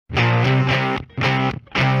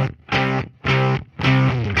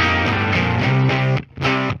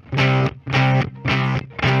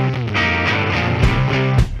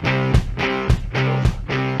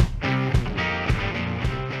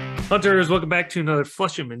Hunters, welcome back to another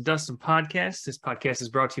Flushing and Dustin podcast. This podcast is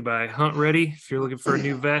brought to you by Hunt Ready. If you're looking for a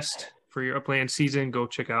new vest for your upland season, go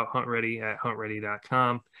check out Hunt Ready at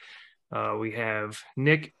huntready.com. We have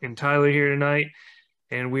Nick and Tyler here tonight,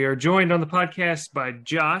 and we are joined on the podcast by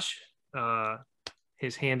Josh.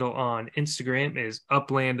 His handle on Instagram is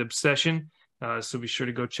Upland Obsession, so be sure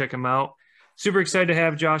to go check him out. Super excited to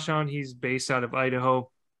have Josh on. He's based out of Idaho.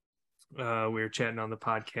 We were chatting on the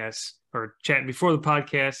podcast or chatting before the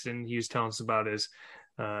podcast, and he was telling us about his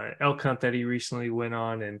elk hunt that he recently went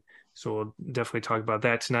on. And so we'll definitely talk about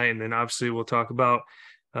that tonight. And then obviously we'll talk about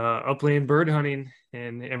upland bird hunting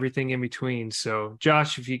and everything in between. So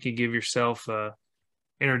Josh, if you could give yourself a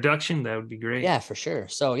introduction, that would be great. Yeah, for sure.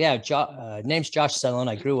 So yeah, name's Josh Sutherland.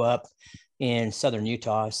 I grew up in Southern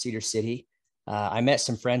Utah, Cedar City. I met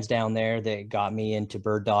some friends down there that got me into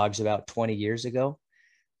bird dogs about 20 years ago.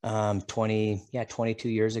 22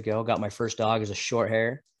 years ago, got my first dog as a short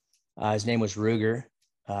hair. His name was Ruger.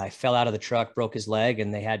 I fell out of the truck, broke his leg,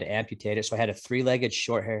 and they had to amputate it. So I had a 3-legged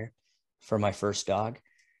short hair for my first dog.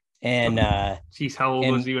 And geez, how old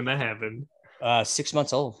was he when that happened? 6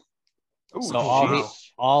 months old. Ooh, so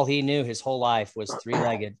all he knew his whole life was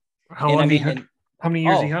 3-legged. How many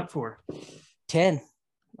years he hunt for? 10.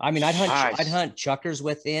 I mean, I'd hunt chuckers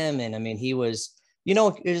with him, and I mean, he was. He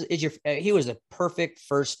was a perfect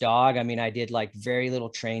first dog. I mean, I did like very little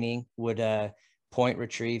training, would point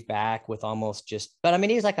retrieve back with but I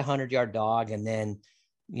mean, he was like 100-yard dog. And then,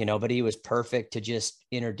 but he was perfect to just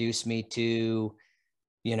introduce me to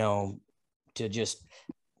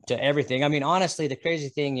everything. I mean, honestly, the crazy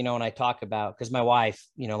thing, when I talk about, because my wife,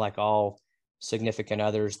 like all significant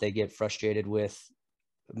others, they get frustrated with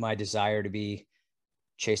my desire to be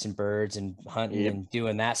chasing birds and hunting and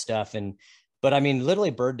doing that stuff. But I mean,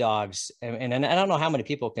 literally bird dogs, and I don't know how many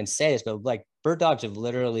people can say this, but like bird dogs have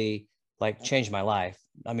literally like changed my life.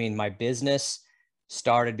 I mean, my business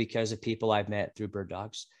started because of people I've met through bird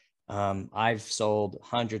dogs. I've sold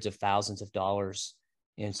hundreds of thousands of dollars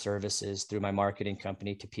in services through my marketing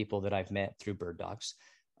company to people that I've met through bird dogs.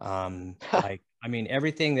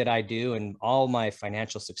 Everything that I do and all my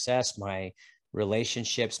financial success, my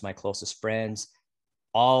relationships, my closest friends,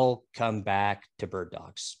 all come back to bird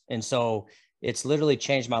dogs. And so it's literally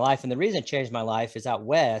changed my life. And the reason it changed my life is out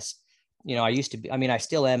west, I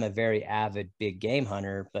still am a very avid big game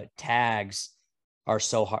hunter, but tags are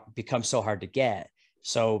become so hard to get.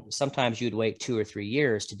 So sometimes you'd wait 2 or 3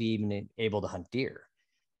 years to be even able to hunt deer.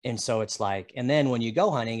 And so it's like, and then when you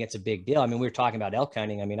go hunting, it's a big deal. I mean, we were talking about elk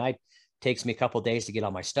hunting. I mean, takes me a couple of days to get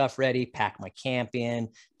all my stuff ready, pack my camp in,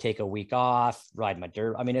 take a week off, ride my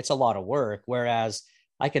dirt. I mean, it's a lot of work. Whereas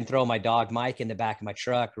I can throw my dog Mike in the back of my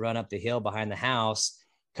truck, run up the hill behind the house,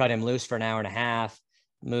 cut him loose for an hour and a half,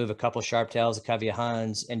 move a couple of sharp tails, a covey of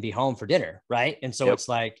huns, and be home for dinner, right? And so It's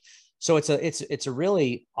like, so it's a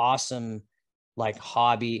really awesome like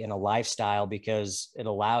hobby and a lifestyle, because it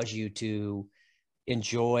allows you to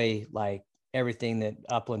enjoy like everything that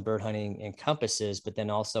upland bird hunting encompasses, but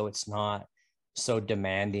then also it's not so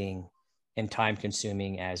demanding and time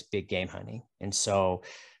consuming as big game hunting. And so,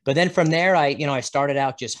 but then from there, I started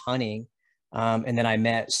out just hunting. And then I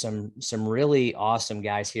met some really awesome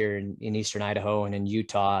guys here in Eastern Idaho and in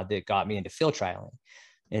Utah that got me into field trialing.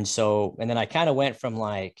 And then I kind of went from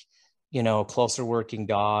like, closer working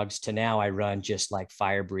dogs to now I run just like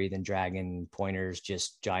fire breathing dragon pointers,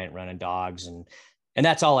 just giant running dogs. And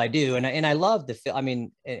that's all I do. And I love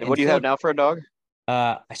and what do you have now for a dog?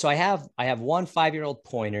 So I have one 5-year-old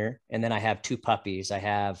pointer, and then I have 2 puppies. I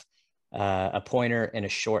have a pointer and a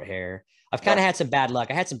short hair. I've kind of had some bad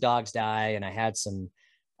luck. I had some dogs die, and I had some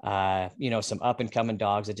up and coming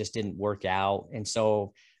dogs that just didn't work out. And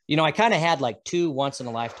so, I kind of had like 2 once in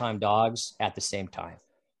a lifetime dogs at the same time,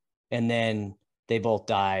 and then they both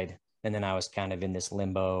died. And then I was kind of in this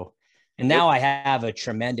limbo, and now I have a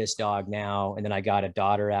tremendous dog now. And then I got a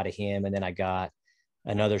daughter out of him. And then I got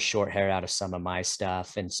another short hair out of some of my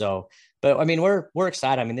stuff. And so, but I mean, we're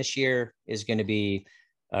excited. I mean, this year is going to be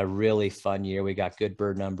a really fun year. We got good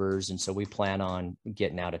bird numbers. And so we plan on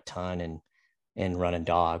getting out a ton and running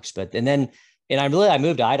dogs. I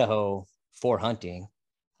moved to Idaho for hunting.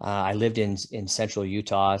 I lived in central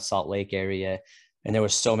Utah, Salt Lake area, and there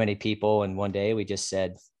was so many people. And one day I just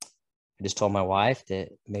told my wife that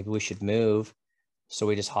maybe we should move. So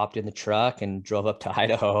we just hopped in the truck and drove up to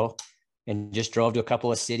Idaho and just drove to a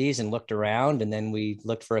couple of cities and looked around. And then we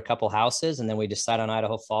looked for a couple houses, and then we decided on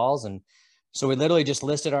Idaho Falls. And so we literally just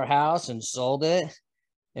listed our house and sold it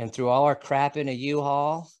and threw all our crap in a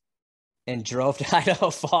U-Haul and drove to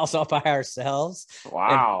Idaho Falls all by ourselves.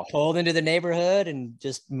 Wow. And pulled into the neighborhood and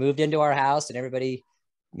just moved into our house, and everybody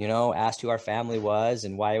asked who our family was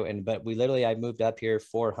and why. But I moved up here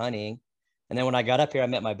for hunting. And then when I got up here, I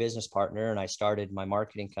met my business partner and I started my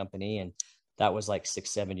marketing company. And that was like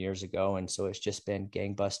 6-7 years ago. And so it's just been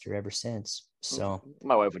gangbuster ever since. So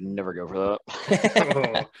my wife would never go for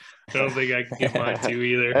that. I don't think I can get mine too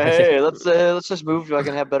either. Hey, let's just move so I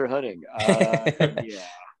can have better hunting. Yeah.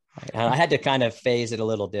 I had to kind of phase it a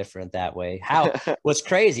little different that way. What's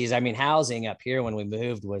crazy is, housing up here when we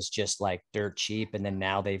moved was just like dirt cheap. And then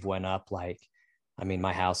now they've went up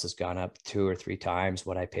my house has gone up 2 or 3 times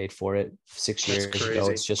what I paid for it 6 years ago.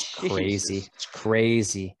 It's just crazy. Jesus. It's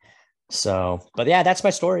crazy. So, but yeah, that's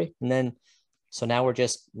my story. And then, so now we're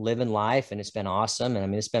just living life and it's been awesome.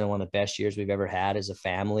 And it's been one of the best years we've ever had as a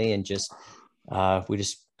family. And just, we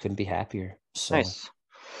just couldn't be happier. So. Nice.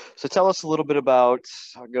 So tell us a little bit about,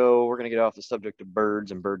 we're going to get off the subject of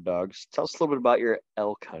birds and bird dogs. Tell us a little bit about your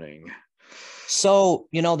elk hunting. So,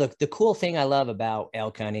 the cool thing I love about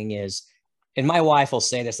elk hunting is, and my wife will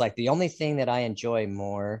say this, like the only thing that I enjoy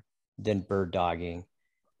more than bird dogging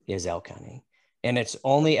is elk hunting. And it's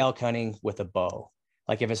only elk hunting with a bow.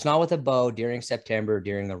 Like if it's not with a bow during September,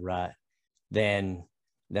 during the rut, then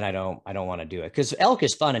I don't want to do it. Because elk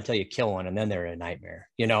is fun until you kill one and then they're a nightmare,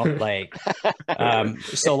 like,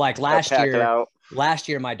 so like last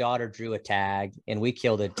year, my daughter drew a tag and we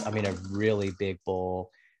killed a really big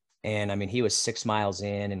bull. And he was 6 miles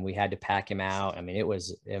in and we had to pack him out.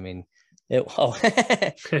 Emery,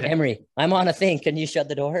 I'm on a thing. Can you shut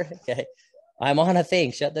the door? Okay. I'm on a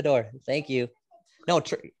thing. Shut the door. Thank you. No,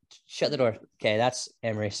 shut the door. Okay. That's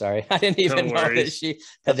Emery. Sorry. I didn't even know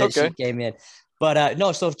that she came in. But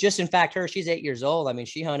no, so just in fact, she's 8 years old.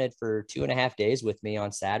 She hunted for 2.5 days with me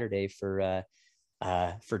on Saturday for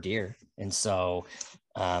deer. And so,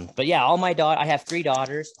 but yeah, I have 3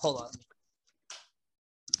 daughters. Hold on.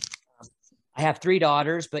 I have 3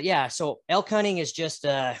 daughters, but yeah, so elk hunting is just,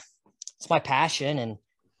 it's my passion.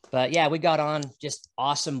 But yeah, we got on just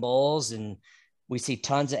awesome bulls and we see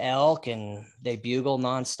tons of elk and they bugle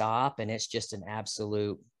nonstop and it's just an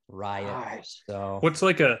absolute riot. Nice. So what's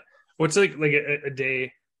like a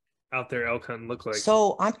day out there elk hunting look like?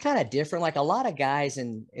 So I'm kind of different. Like a lot of guys,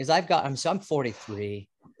 I'm 43.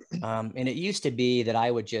 And it used to be that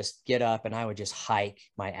I would just get up and I would just hike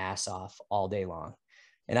my ass off all day long.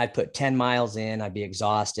 And I'd put 10 miles in, I'd be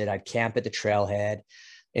exhausted. I'd camp at the trailhead.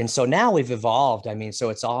 And so now we've evolved. So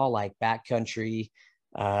it's all like backcountry.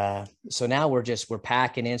 So now we're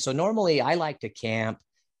packing in. So normally I like to camp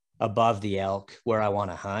above the elk where I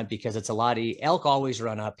want to hunt because it's elk always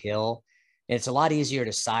run uphill. And it's a lot easier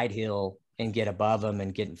to side hill and get above them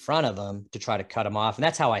and get in front of them to try to cut them off. And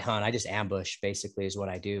that's how I hunt. I just ambush basically is what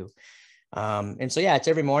I do. And so, yeah, it's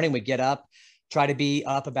every morning we get up, try to be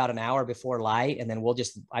up about an hour before light. And then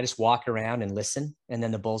I just walk around and listen. And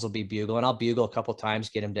then the bulls will be bugling. I'll bugle a couple of times,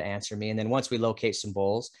 get them to answer me. And then once we locate some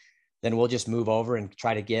bulls, then we'll just move over and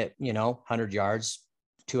try to get, 100 yards,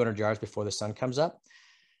 200 yards before the sun comes up.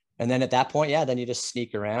 And then at that point, yeah, then you just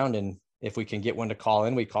sneak around. And if we can get one to call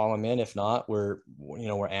in, we call them in. If not, we're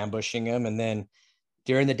ambushing them. And then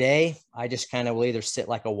during the day, I just kind of will either sit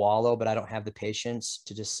like a wallow, but I don't have the patience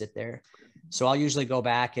to just sit there. So I'll usually go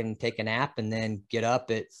back and take a nap and then get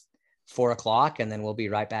up at 4 o'clock and then we'll be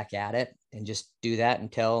right back at it and just do that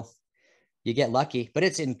until you get lucky. But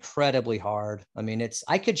it's incredibly hard.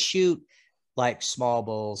 I could shoot like small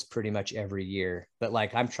bulls pretty much every year, but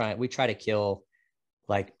like we try to kill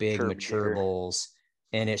like big mature bulls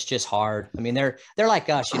and it's just hard. They're like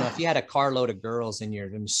us, if you had a carload of girls in your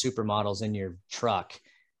supermodels in your truck,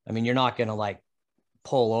 you're not going to like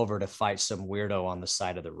pull over to fight some weirdo on the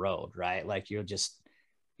side of the road, right? Like you just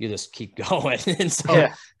keep going. And so,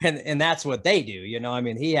 yeah. and that's what they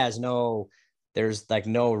do, there's like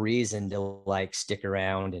no reason to like stick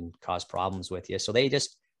around and cause problems with you. So they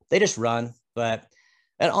just run.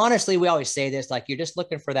 And honestly, we always say this, like, you're just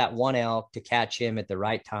looking for that one elk to catch him at the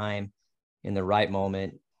right time, in the right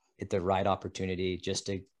moment, at the right opportunity, just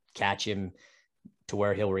to catch him to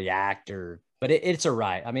where he'll react but it's a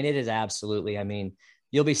right. It is absolutely,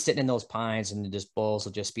 you'll be sitting in those pines and just bulls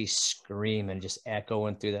will just be screaming, just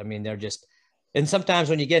echoing through that. They're just, and sometimes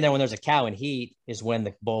when you get in there, when there's a cow in heat is when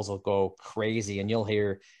the bulls will go crazy and you'll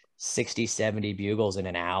hear 60, 70 bugles in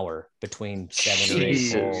an hour between 7 or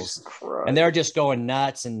 8 bulls. Christ. And they're just going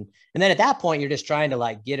nuts. And then at that point, you're just trying to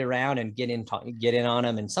like get around and get in on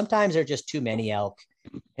them. And sometimes they're just too many elk.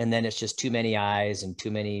 And then it's just too many eyes and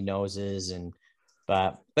too many noses.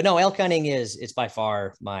 But no, elk hunting it's by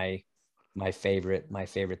far my favorite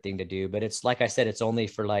thing to do. But it's like I said, it's only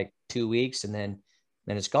for like 2 weeks and then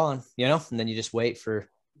it's gone, and then you just wait for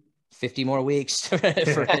 50 more weeks for it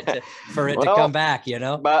to come back, you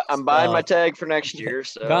know. But I'm buying my tag for next year.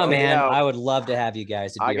 So come on, man. I would love to have you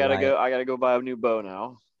guys. I gotta go buy a new bow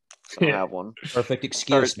now. I don't have one. Perfect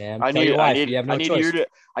excuse, man. I Tell your wife you have no choice.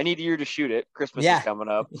 I need a year to shoot it. Christmas is coming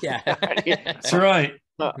up. Yeah. That's right.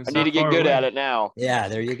 I need to get good at it now. Yeah,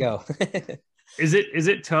 there you go. Is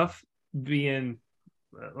it tough being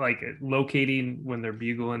like locating when they're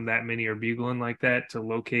bugling, that many are bugling like that, to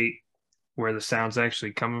locate where the sound's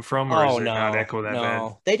actually coming from, or is it not echo that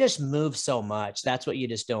bad? They just move so much. That's what you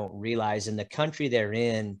just don't realize. In the country they're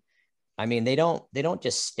in, I mean, they don't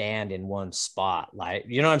just stand in one spot. Like,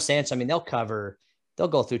 you know what I'm saying? So, I mean, they'll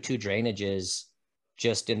go through 2 drainages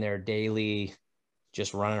just in their daily,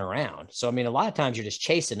 just running around. So, I mean, a lot of times you're just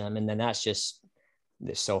chasing them, and then it's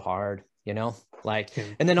so hard, you know, like,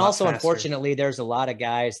 and then also, faster. Unfortunately, there's a lot of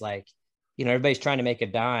guys like, you know, everybody's trying to make a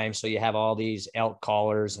dime. So you have all these elk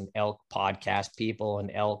callers and elk podcast people and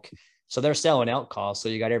elk. So they're selling elk calls. So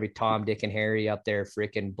you got every Tom, Dick, and Harry up there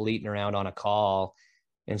freaking bleating around on a call.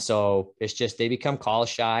 And so it's just, they become call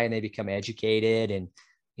shy and they become educated. And,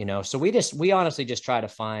 you know, so we honestly just try to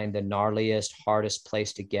find the gnarliest, hardest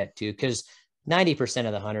place to get to, because 90%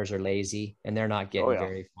 of the hunters are lazy and they're not getting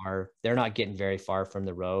very far. They're not getting very far from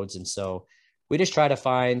the roads. And so we just try to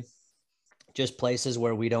find just places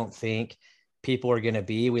where we don't think people are going to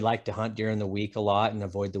be. We like to hunt during the week a lot and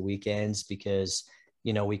avoid the weekends because,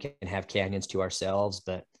 you know, we can have canyons to ourselves,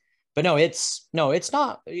 but no, it's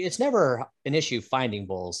never an issue finding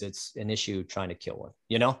bulls. It's an issue trying to kill one,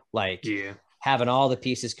 you know, like having all the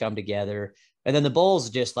pieces come together. And then the bulls,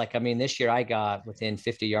 just like, I mean, this year I got within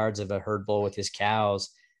 50 yards of a herd bull with his cows,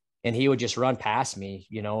 and he would just run past me,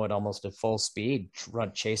 you know, at almost at full speed,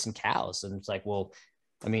 chasing cows. And it's like, well,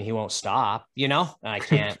 I mean, he won't stop, you know, I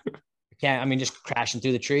can't, I mean, just crashing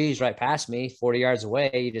through the trees right past me, 40 yards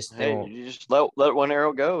away. You just let one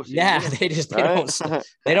arrow go. So they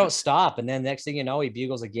don't stop. And then next thing you know, he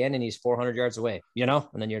bugles again and he's 400 yards away, you know,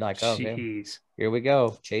 and then you're like, oh, okay, here we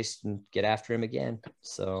go. Chase and get after him again.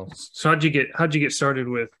 So how'd you get started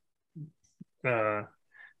with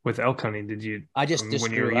elk hunting? Did you,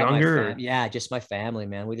 when you were younger? Just my family,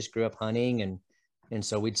 man. We just grew up hunting, and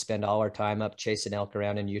so we'd spend all our time up chasing elk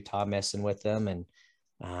around in Utah, messing with them. And,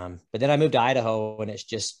 but then I moved to Idaho, and it's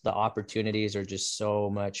just, the opportunities are just so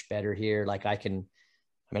much better here. Like I can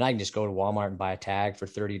just go to Walmart and buy a tag for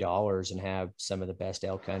 $30 and have some of the best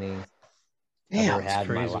elk hunting I've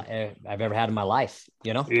ever had in my life,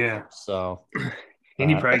 you know? Yeah. So, and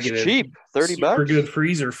you probably get cheap, $30. Super good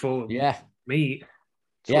freezer full of meat.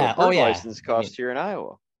 That's what a license costs here in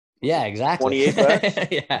Iowa. Yeah, exactly.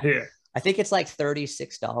 $28. yeah. I think it's like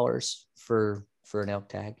 $36 for an elk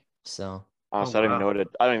tag. So honestly, I don't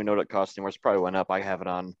even know what it costs anymore. It's probably went up. I have it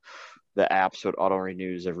on the app, so it auto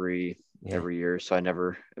renews every year. So I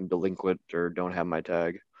never am delinquent or don't have my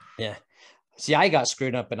tag. Yeah. See, I got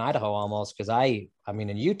screwed up in Idaho almost, because I mean,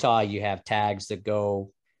 in Utah, you have tags that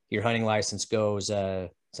go, your hunting license goes,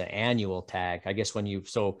 it's an annual tag. I guess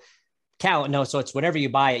so it's whenever you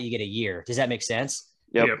buy it, you get a year. Does that make sense?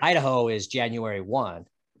 Yep. Idaho is January 1.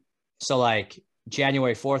 So like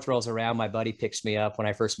January 4th rolls around, my buddy picks me up when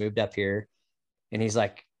I first moved up here, and he's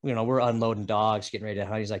like, you know, we're unloading dogs, getting ready to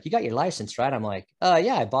hunt. He's like, you got your license, right? I'm like,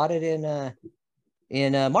 yeah, I bought it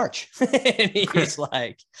in March. And he's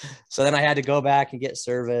like, so then I had to go back and get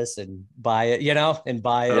service and buy it, you know, and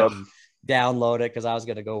and download it, because I was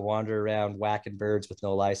going to go wander around whacking birds with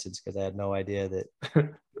no license, because I had no idea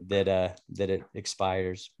that it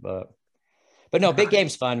expires. But no, big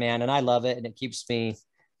game's fun, man, and I love it, and it keeps me,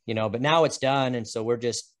 you know. But now it's done, and so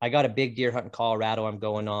I got a big deer hunt in Colorado I'm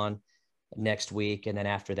going on next week, and then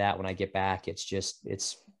after that, when I get back, it's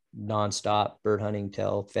nonstop bird hunting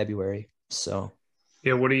till February. So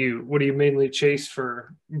yeah, what do you mainly chase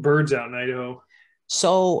for birds out in Idaho?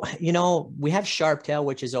 So, you know, we have sharptail,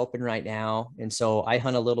 which is open right now, and so I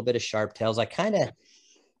hunt a little bit of sharptails.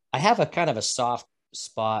 I have a kind of a soft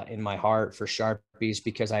spot in my heart for Sharpies,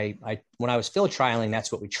 because I when I was field trialing,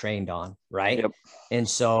 that's what we trained on, right? Yep. And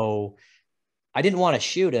so I didn't want to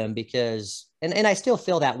shoot them because, and I still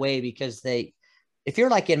feel that way, because if you're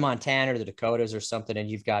like in Montana or the Dakotas or something, and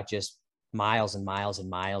you've got just miles and miles and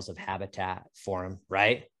miles of habitat for them,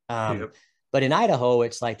 right? But in Idaho,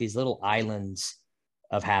 it's like these little islands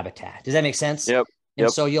of habitat. Does that make sense? Yep.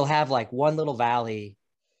 And so you'll have like one little valley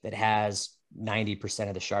that has 90%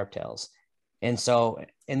 of the sharptails. And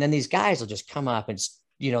then these guys will just come up and,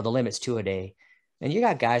 you know, the limit's 2 a day. And you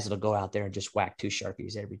got guys that'll go out there and just whack 2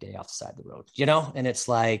 Sharpies every day off the side of the road, you know? And it's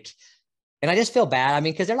like, and I just feel bad. I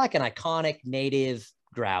mean, because they're like an iconic native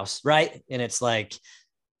grouse, right? And it's like,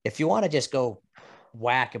 if you want to just go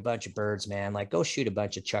whack a bunch of birds, man. Like go shoot a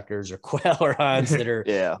bunch of chuckers or quail or hunts that are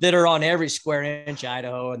Yeah. that are on every square inch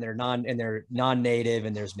Idaho, and they're non-native,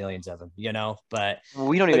 and there's millions of them, you know. But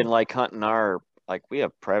We don't even like hunting we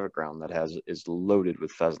have private ground that is loaded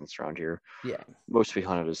with pheasants around here. yeah, Most we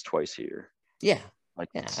hunted is twice a year. yeah, Like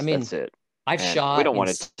yeah. I mean, that's it. I've And shot. we don't want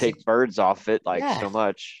to take birds off it Yeah. so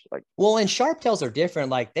much. Like, well, and sharptails are different.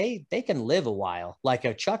 Like they can live a while. Like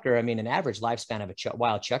a chucker, I mean, an average lifespan of a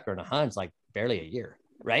wild chucker in a hunt's like barely a year,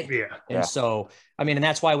 right? Yeah. And so, I mean, and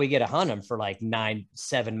that's why we get to hunt them for like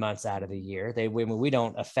 7 months out of the year. We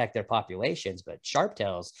don't affect their populations, but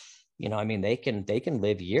sharptails, you know, I mean, they can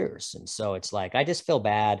live years. And so it's like, I just feel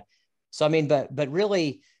bad. So, I mean, but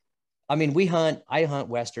really, I mean, I hunt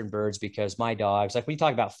Western birds because my dogs, like when you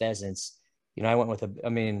talk about pheasants, you know, I went with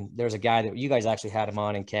there's a guy that you guys actually had him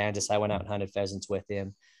on in Kansas. I went out and hunted pheasants with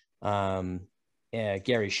him,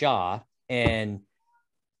 Gary Shaw. And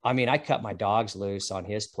I mean, I cut my dogs loose on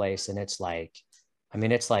his place, and it's like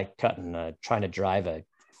trying to drive a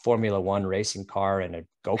Formula One racing car in a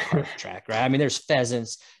go-kart track, right? I mean, there's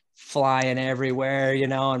pheasants flying everywhere, you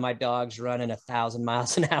know, and my dog's running 1,000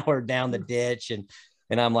 miles an hour down the ditch. And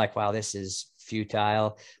I'm like, wow, this is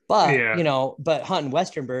futile. But, you know, but hunting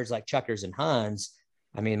Western birds like chuckers and huns,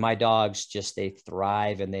 I mean, my dogs they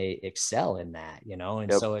thrive and they excel in that, you know?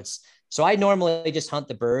 And so I normally just hunt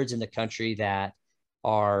the birds in the country that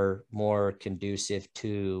are more conducive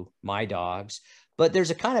to my dogs. But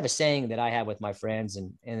there's a kind of a saying that I have with my friends,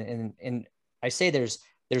 and I say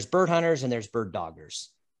there's bird hunters and there's bird doggers,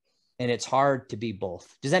 and it's hard to be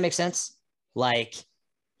both. Does that make sense? Like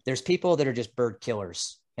there's people that are just bird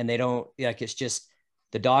killers, and they don't like, it's just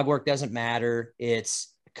the dog work doesn't matter.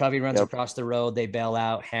 It's covey runs across the road, they bail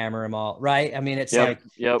out, hammer them all, right? I mean, it's and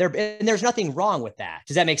there's nothing wrong with that.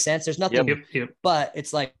 Does that make sense? There's nothing, but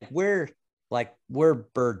it's like we're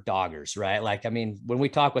bird doggers, right? Like, I mean, when we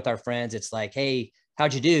talk with our friends, it's like, hey,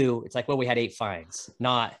 how'd you do? It's like, well, we had 8 finds,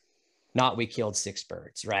 not we killed 6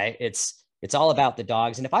 birds, right? It's all about the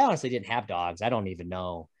dogs. And if I honestly didn't have dogs, I don't even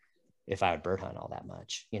know if I would bird hunt all that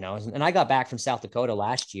much, you know? And I got back from South Dakota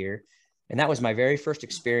last year, and that was my very first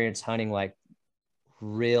experience hunting like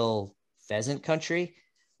real pheasant country.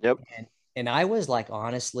 Yep. And I was like,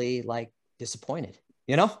 honestly, like disappointed,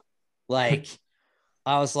 you know, like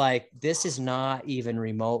I was like, this is not even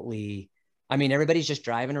remotely. I mean, everybody's just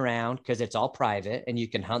driving around because it's all private and you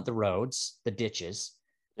can hunt the roads, the ditches.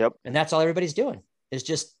 Yep. And that's all everybody's doing is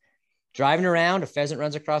just driving around. A pheasant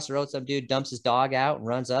runs across the road. Some dude dumps his dog out and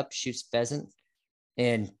runs up, shoots pheasant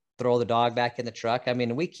and throw the dog back in the truck. I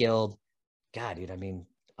mean, we killed, God, dude, I mean,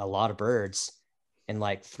 a lot of birds, and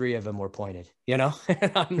like 3 of them were pointed, you know?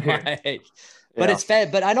 I'm like, but it's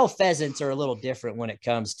but I know pheasants are a little different when it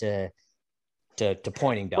comes to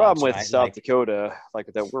pointing dogs. Problem with right? South Dakota, like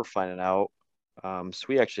that we're finding out. So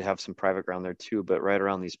we actually have some private ground there too, but right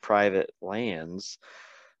around these private lands,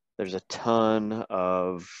 there's a ton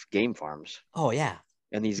of game farms. Oh yeah.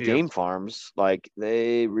 And these game farms, like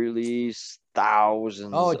they release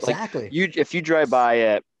thousands. Oh, exactly. Like, if you drive by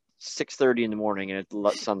at 6:30 in the morning and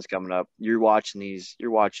the sun's coming up, you're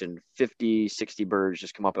watching 50, 60 birds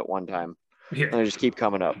just come up at one time. Yeah. And they just keep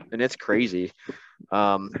coming up, and it's crazy.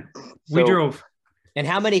 We drove. And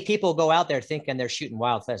how many people go out there thinking they're shooting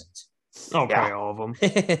wild pheasants? Oh, probably all of them.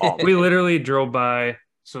 We literally drove by.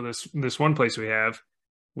 So this one place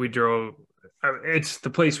we drove. It's the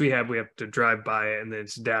place we have to drive by it, and then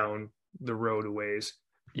it's down the road a ways.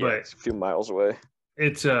 Yeah, but it's a few miles away.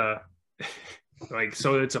 It's like,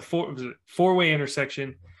 so it's a four-way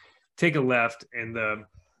intersection. Take a left, and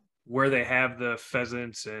where they have the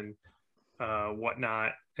pheasants and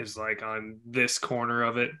whatnot is like on this corner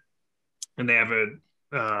of it, and they have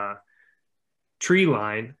a tree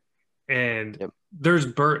line, and there's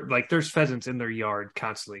there's pheasants in their yard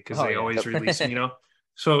constantly because they always release them, you know.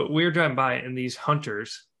 So we were driving by, and these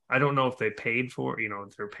hunters, I don't know if they paid for, you know,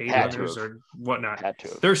 if they're paid hunters or whatnot.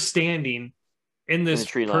 They're standing in this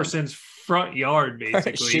person's front yard,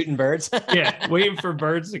 basically shooting birds. Yeah, waiting for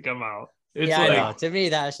birds to come out. It's I know. To me,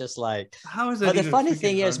 that's just like, how is that? But the funny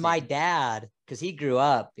thing is, my dad, because he grew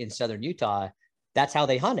up in southern Utah, that's how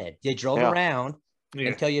they hunted. They drove around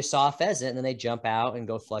until you saw a pheasant, and then they jump out and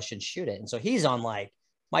go flush and shoot it. And so he's on my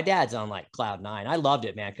dad's on cloud 9. I loved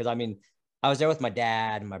it, man, because I mean, I was there with my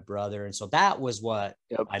dad and my brother, and so that was what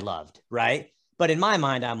I loved, right? But in my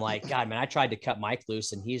mind, I'm like, God, man, I tried to cut Mike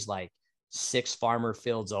loose, and he's like 6 farmer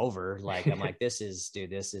fields over. Like, I'm like, this is I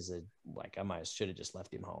should have just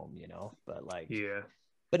left him home, you know? But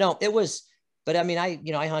but no, it was, but I mean,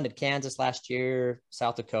 I hunted Kansas last year,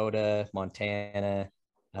 South Dakota, Montana,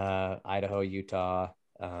 Idaho, Utah.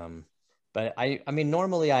 But I mean,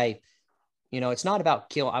 normally it's not about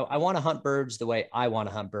kill. I want to hunt birds the way I want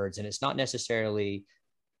to hunt birds. And it's not necessarily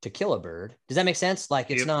to kill a bird. Does that make sense?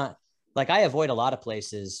 Like, it's not like I avoid a lot of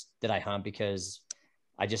places that I hunt because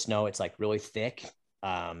I just know it's like really thick.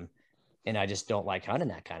 And I just don't like hunting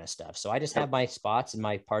that kind of stuff. So I just have my spots and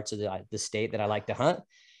my parts of the state that I like to hunt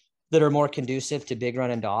that are more conducive to big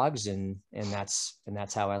running dogs. And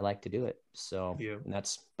that's how I like to do it. So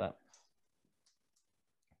but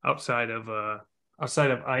outside of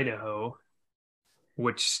Idaho,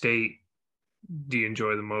 which state do you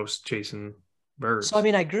enjoy the most chasing birds? So, I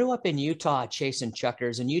mean, I grew up in Utah chasing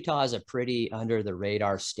chukars, and Utah is a pretty under the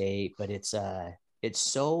radar state, but it's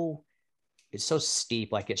so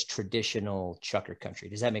steep, like it's traditional chukar country.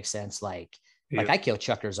 Does that make sense? Like I kill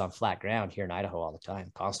chukars on flat ground here in Idaho all the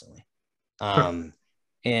time, constantly. And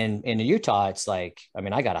in Utah, it's like, I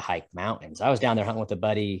mean, I got to hike mountains. I was down there hunting with a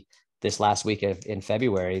buddy this last week in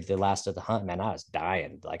February, the last of the hunt, man, I was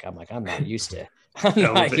dying. Like, I'm not used to, like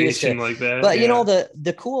that. But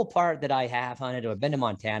the cool part that I have hunted, I've been to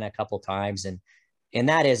Montana a couple of times, and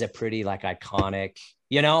that is a pretty like iconic,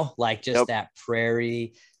 like just that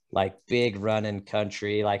prairie, like big running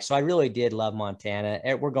country. Like, so I really did love Montana.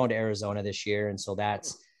 We're going to Arizona this year. And so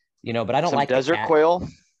that's, but I don't like desert quail.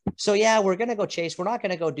 So yeah, we're going to go chase. We're not going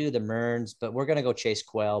to go do the Mearns, but we're going to go chase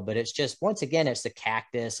quail. But it's just, once again, it's the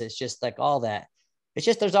cactus. It's just like all that. It's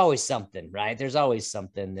just, there's always something, right? There's always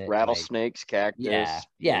something that rattlesnakes, cactus.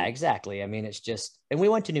 Yeah, exactly. I mean, it's just, and we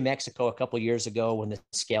went to New Mexico a couple of years ago when the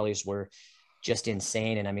skellies were just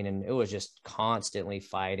insane. And I mean, and it was just constantly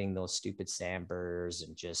fighting those stupid sandburs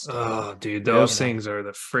and just, oh dude, those things are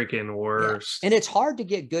the freaking worst. Yeah. And it's hard to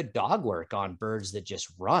get good dog work on birds that just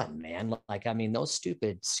run, man. Like, I mean, those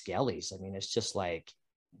stupid skellies, I mean, it's just like,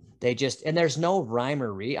 they just, and there's no rhyme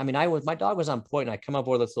or reason. I mean, my dog was on point and I come up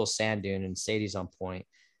with this little sand dune and Sadie's on point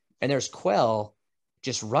and there's quail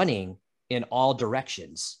just running in all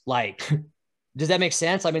directions. Like, does that make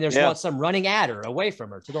sense? I mean, there's some running at her, away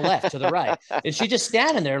from her, to the left, to the right. And she's just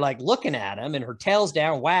standing there, like looking at him and her tail's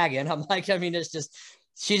down wagging. I'm like, I mean, it's just,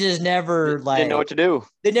 she just never didn't know what to do.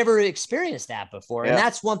 They never experienced that before. And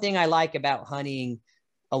that's one thing I like about hunting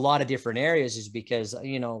a lot of different areas is because,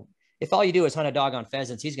 if all you do is hunt a dog on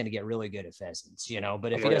pheasants, he's going to get really good at pheasants,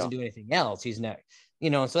 but if he doesn't do anything else, he's not,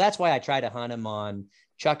 so that's why I try to hunt him on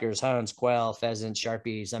chukars, huns, quail, pheasants,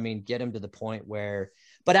 sharpies. I mean, get him to the point where,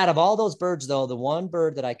 but out of all those birds though, the one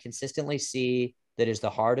bird that I consistently see that is the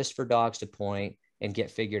hardest for dogs to point and get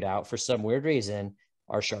figured out for some weird reason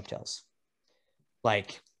are sharptails.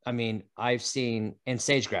 Like, I mean, I've seen in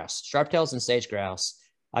sage grouse, sharptails and sage grouse.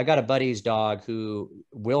 I got a buddy's dog who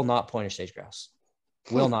will not point a sage grouse.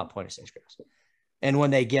 Will not point a sage grouse. And when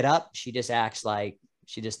they get up, she just acts like,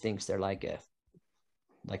 she just thinks they're like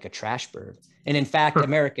a trash bird. And in fact,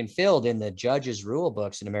 American Field, in the judge's rule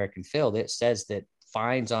books in American Field, it says that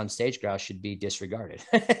fines on sage grouse should be disregarded.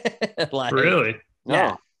 Like, really?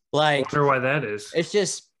 Yeah. Like, I wonder why that is. It's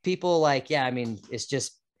just people like, I mean, it's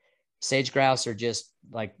just sage grouse are just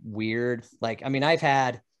like weird. Like, I mean, I've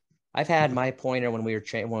had my pointer when we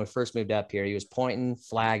first moved up here, he was pointing,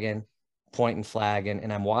 flagging,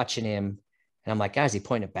 and I'm watching him and I'm like, guys, he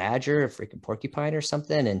pointing a badger, a freaking porcupine or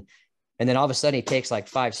something. And then all of a sudden he takes like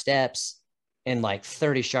 5 steps and like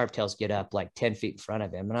 30 sharptails get up like 10 feet in front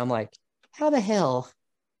of him. And I'm like, how the hell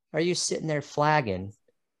are you sitting there flagging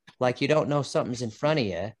like you don't know something's in front of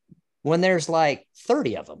you when there's like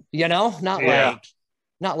 30 of them,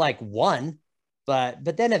 not like one, but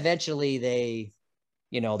then eventually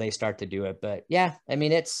they start to do it. But yeah, I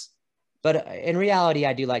mean, but in reality,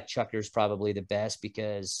 I do like chukars probably the best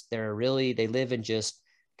because they live in just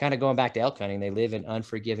kind of going back to elk hunting. They live in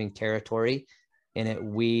unforgiving territory and it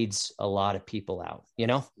weeds a lot of people out,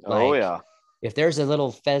 Like, if there's a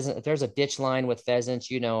little pheasant, if there's a ditch line with pheasants,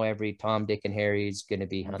 every Tom, Dick, and Harry's going to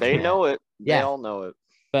be hunting. They know it. They all know it.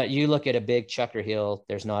 But you look at a big chukar hill,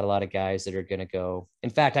 there's not a lot of guys that are going to go.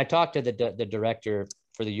 In fact, I talked to the director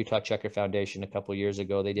for the Utah Chukar Foundation a couple of years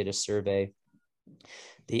ago. They did a survey.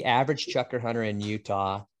 The average chukar hunter in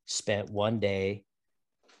Utah spent one day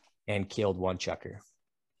and killed one chukar.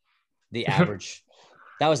 The average.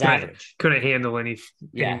 That was average. Couldn't handle any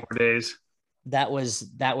more days. That was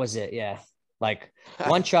it. Yeah. Like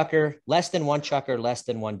one chukar, less than one chukar, less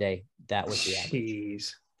than one day. That was the average.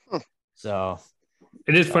 Jeez. So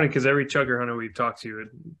it is funny because every chukar hunter we've talked to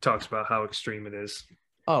talks about how extreme it is.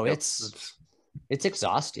 Oh, it's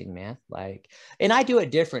exhausting, man. Like, and I do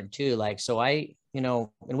it different too. Like, so I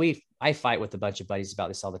fight with a bunch of buddies about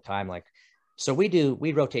this all the time. Like, so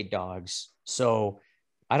we rotate dogs. So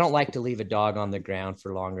I don't like to leave a dog on the ground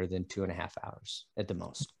for longer than 2.5 hours at the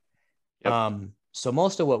most. Yep. So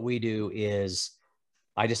most of what we do is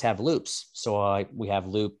I just have loops. So we have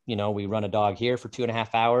loop, we run a dog here for 2.5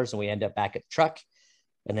 hours and we end up back at the truck.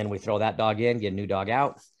 And then we throw that dog in, get a new dog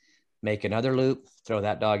out, make another loop, throw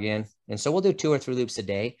that dog in. And so we'll do 2 or 3 loops a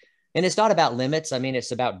day. And it's not about limits. I mean,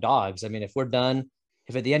 it's about dogs. I mean, if we're done,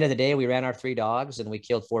 if at the end of the day we ran our 3 dogs and we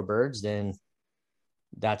killed 4 birds, then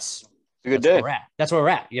that's a good day. Where we're at. That's where we're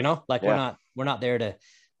at, like we're not there to,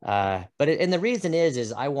 and the reason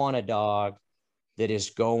is I want a dog that is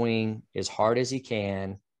going as hard as he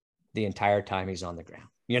can the entire time he's on the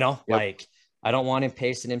ground, like I don't want him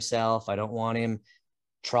pacing himself. I don't want him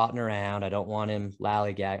trotting around. I don't want him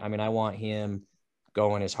lollygag. I mean, I want him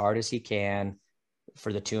going as hard as he can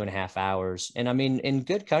for the 2.5 hours. And I mean, in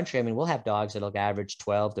good country, I mean, we'll have dogs that'll average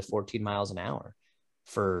 12 to 14 miles an hour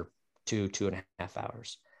for 2.5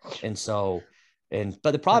 hours. And so,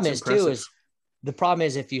 but the problem the problem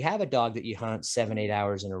is if you have a dog that you hunt 7-8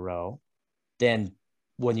 hours in a row, then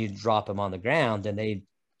when you drop them on the ground, then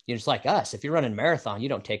it's like us. If you're running a marathon, you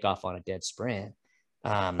don't take off on a dead sprint.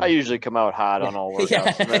 I usually come out hot on all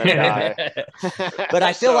workouts and then I die. But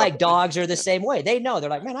I feel like dogs are the same way. They know, they're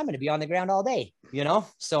like, man, I'm going to be on the ground all day,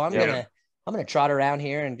 so I'm going to trot around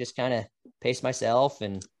here and just kind of pace myself.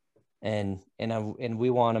 And we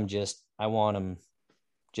want them I want them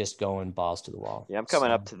just going balls to the wall. Yeah. I'm coming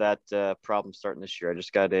up to that problem starting this year. I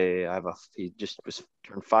just got he just was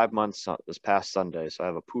turned 5 months this past Sunday. So I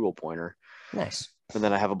have a poodle pointer. Nice. And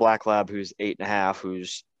then I have a black lab who's 8.5,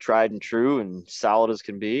 who's tried and true and solid as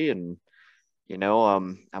can be. And,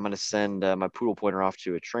 I'm going to send my poodle pointer off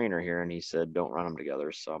to a trainer here. And he said, don't run them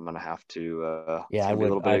together. So I'm going to have to,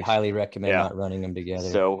 I'd highly recommend not running them together.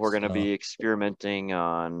 So we're going to be experimenting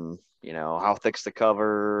on, how thick's the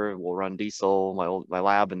cover. We'll run diesel, my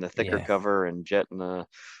lab in the thicker cover and jet in the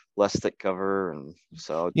less thick cover. And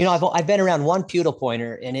so, I've been around one poodle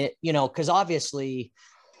pointer and it, cause obviously,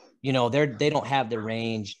 they don't have the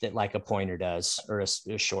range that like a pointer does or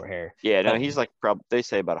a short hair. Yeah, no, he's like they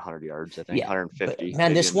say about 100 yards, I think, 150. But,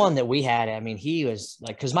 man, this one that we had, I mean, he was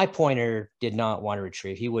like, because my pointer did not want to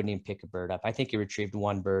retrieve. He wouldn't even pick a bird up. I think he retrieved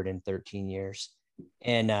 1 bird in 13 years.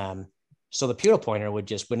 And so the poodle pointer would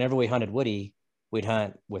just, whenever we hunted Woody, we'd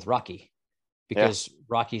hunt with Rocky because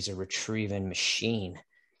Rocky's a retrieving machine.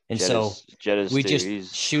 And Jet is we too. just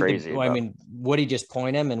He's shoot crazy. Woody just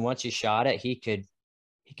point him, and once he shot it, he could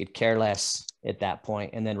care less at that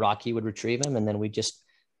point. And then Rocky would retrieve him, and then we just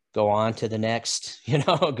go on to the next, to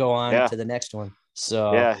the next one.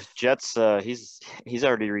 So Jet's he's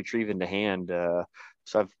already retrieving to hand.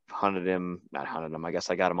 So I've not hunted him. I guess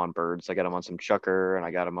I got him on birds. I got him on some chucker and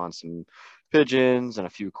I got him on some pigeons and a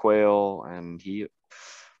few quail, and he'll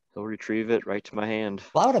retrieve it right to my hand.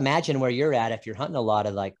 Well, I would imagine where you're at, if you're hunting a lot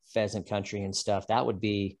of like pheasant country and stuff, that would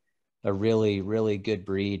be a really, really good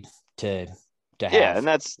breed to have. Yeah, and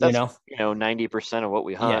that's 90% of what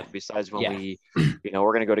we hunt. Besides when we, we're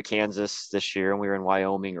going to go to Kansas this year, and we were in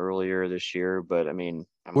Wyoming earlier this year. But I mean,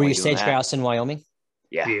 were you sage grouse in Wyoming?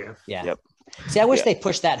 Yeah. Yep. See, I wish they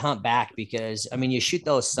pushed that hunt back because I mean, you shoot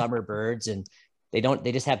those summer birds and they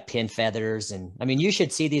just have pin feathers. And I mean, you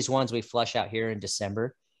should see these ones we flush out here in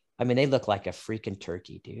December. I mean, they look like a freaking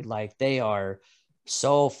turkey, dude. Like they are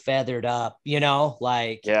so feathered up, and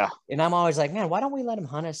I'm always like, man, why don't we let them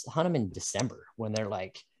hunt them in December when they're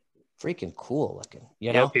like freaking cool looking,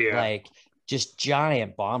 like just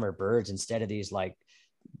giant bomber birds instead of these like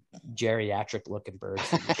geriatric looking birds.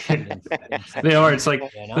 They are. It's like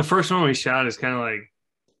the first one we shot is kind of like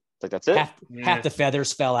that's it. Half the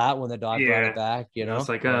feathers fell out when the dog brought it back. It's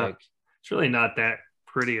like it's really not that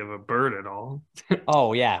pretty of a bird at all.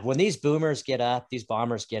 Oh yeah, when these boomers get up, these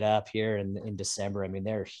bombers get up here in December, I mean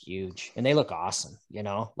they're huge and they look awesome,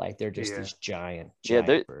 like they're just these giant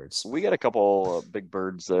birds. We got a couple big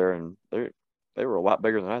birds there, and they were a lot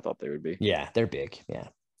bigger than I thought they would be. Yeah, they're big. Yeah,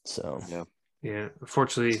 so yeah.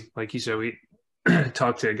 Unfortunately, like you said, we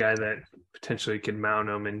talked to a guy that potentially could mount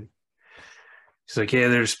them, and he's like,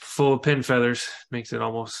 there's full of pin feathers, makes it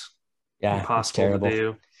almost impossible to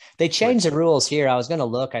do. They changed the rules here. I was going to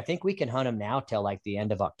look. I think we can hunt them now till like the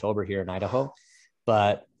end of October here in Idaho,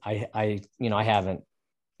 but I haven't.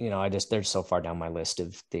 They're so far down my list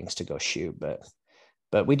of things to go shoot,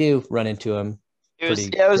 but we do run into them. It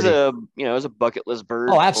was a bucket list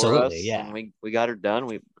bird. Oh, absolutely, us, yeah. And we got her done.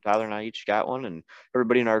 Tyler and I each got one, and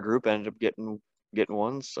everybody in our group ended up getting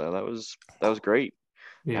one. So that was great.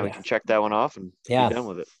 Yeah, now we can check that one off and be done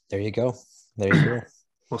with it. There you go.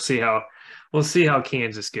 We'll see how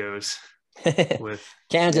Kansas goes with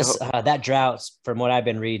Kansas. That drought, from what I've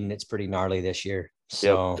been reading, it's pretty gnarly this year.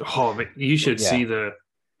 So, but you should see the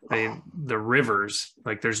rivers.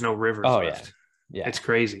 Like, there's no rivers left. Yeah, it's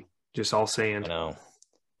crazy. Just all sand. I know.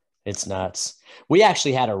 It's nuts. We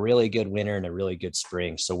actually had a really good winter and a really good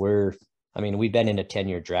spring. So we've been in a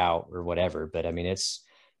 10-year drought or whatever, but I mean,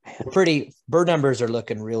 bird numbers are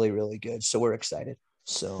looking really, really good. So we're excited.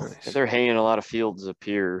 So they're hanging a lot of fields up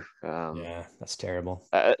here. Yeah, that's terrible.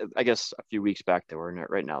 I guess a few weeks back they were not.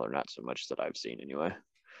 Right now they're not so much that I've seen anyway.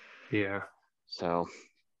 Yeah. So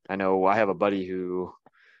I know I have a buddy who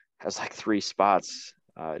has like 3 spots.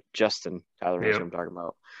 Justin Tyler knows who I'm talking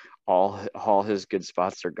about. All his good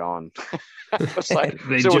spots are gone. Like,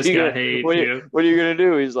 They so just got hay. what are you gonna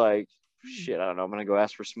do? He's like, shit, I don't know. I'm gonna go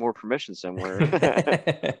ask for some more permission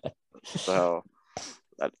somewhere. So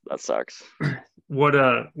that sucks.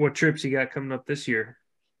 What trips you got coming up this year?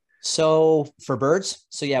 So for birds,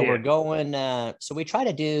 Yeah. we're going. So we kind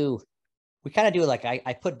of do like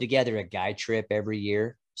I put together a guide trip every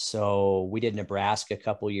year. So we did Nebraska a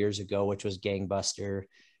couple years ago, which was gangbuster.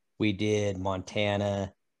 We did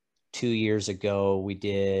Montana 2 years ago. We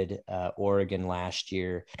did Oregon last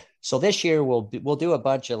year. So this year we'll do a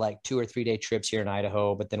bunch of like 2 or 3 day trips here in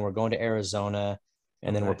Idaho, but then we're going to Arizona,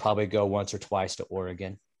 and then we'll probably go once or twice to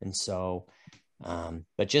Oregon. And so,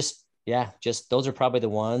 but just those are probably the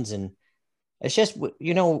ones. And it's just,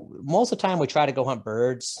 most of the time we try to go hunt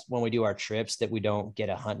birds when we do our trips that we don't get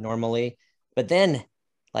a hunt normally. But then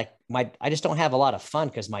like I just don't have a lot of fun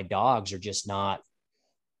because my dogs are just not,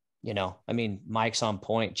 Mike's on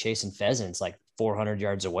point chasing pheasants like 400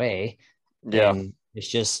 yards away. Yeah. And it's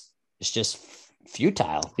just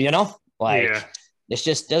futile, it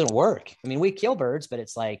just doesn't work. I mean, we kill birds, but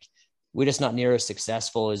it's like, we're just not near as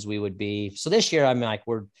successful as we would be. So this year,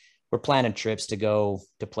 we're planning trips to go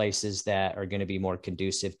to places that are going to be more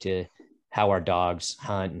conducive to how our dogs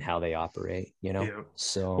hunt and how they operate, Yeah.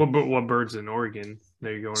 So what birds in Oregon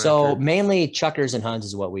that you're going so after? mainly chukars and huns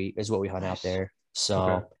is what we hunt out there.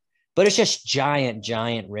 So, but it's just giant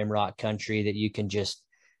rimrock country that you can just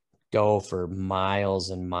go for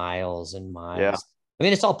miles and miles and miles. Yeah. I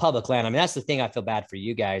mean, it's all public land. I mean, that's the thing I feel bad for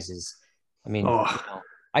you guys is,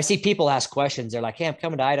 I see people ask questions. They're like, hey, I'm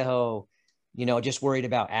coming to Idaho, just worried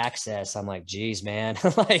about access. I'm like, geez, man,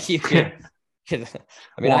 like you could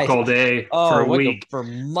walk all day for a week, for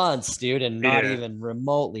months, dude, and not even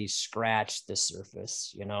remotely scratch the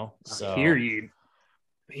surface, So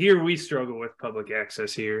here we struggle with public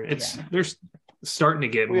access here. There's starting to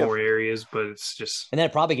get more areas, but it's just, and then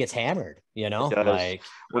it probably gets hammered, like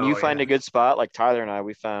when you find a good spot, like Tyler and I,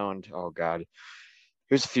 we found, oh God,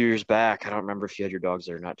 it was a few years back. I don't remember if you had your dogs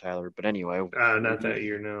there or not, Tyler, but anyway, not that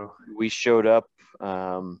year. No, we showed up,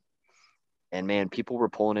 and man, people were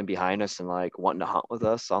pulling in behind us and like wanting to hunt with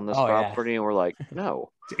us on this property. And we're like, no,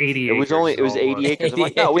 it's 80 acres. It was 80 acres. I'm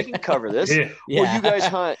like, no, we can cover this. Yeah.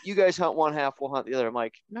 Well, you guys hunt one half, we'll hunt the other. I'm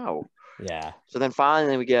like, no. Yeah. So then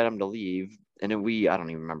finally we get them to leave. And then I don't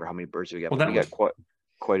even remember how many birds we got, but we got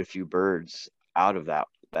quite a few birds out of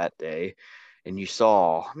that day. And we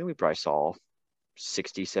probably saw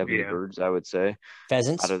 60, 70 birds, I would say.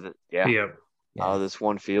 Pheasants? Out of out of this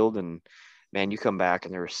one field. And man, you come back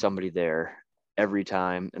and there was somebody there every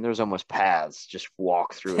time, and there was almost paths just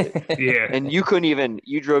walk through it. Yeah. And you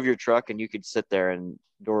drove your truck and you could sit there and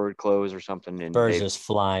door would close or something, and birds just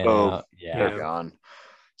flying out. Yeah, they're gone.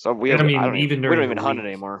 So we don't even hunt it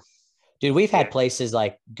anymore. Dude, we've had places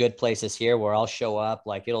like good places here where I'll show up,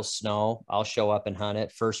 like it'll snow, I'll show up and hunt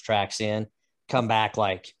it, first tracks in, come back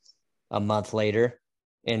like a month later,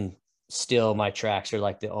 and still my tracks are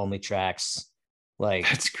like the only tracks like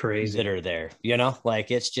that's crazy that are there,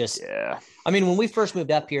 like it's just, I mean, when we first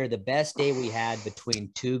moved up here, the best day we had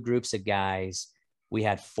between 2 groups of guys, we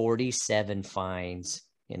had 47 finds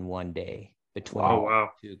in one day between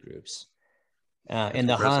 2 groups. And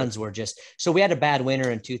the Huns were so we had a bad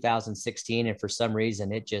winter in 2016, and for some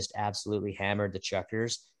reason it just absolutely hammered the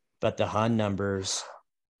chukars, but the Hun numbers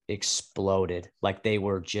exploded. Like they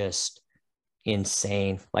were just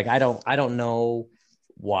insane. Like I don't know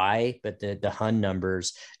why, but the Hun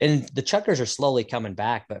numbers, and the chukars are slowly coming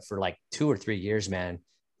back, but for like 2 or 3 years, man,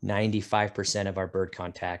 95% of our bird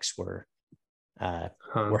contacts were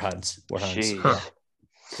Huns.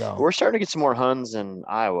 So we're starting to get some more Huns in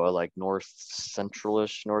Iowa, like north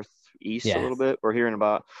centralish, northeast a little bit. We're hearing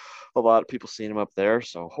about a lot of people seeing them up there.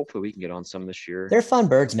 So hopefully we can get on some this year. They're fun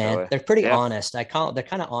birds, man. They're pretty honest. They're kind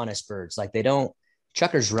of honest birds. Like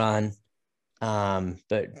chukars run,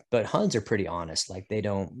 but Huns are pretty honest. Like they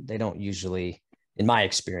don't usually, in my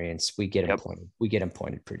experience, we get them pointed. We get them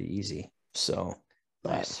pointed pretty easy. So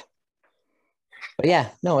nice. But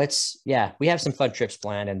we have some fun trips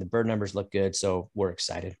planned, and the bird numbers look good, so we're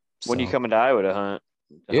excited. When are you coming to Iowa to hunt?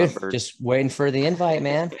 Dude, just waiting for the invite,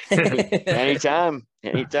 man. Anytime.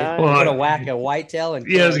 Anytime. Well, We're gonna whack a whitetail and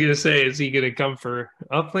Yeah, I was gonna say, is he gonna come for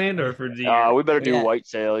upland or for deer? We better do Yeah.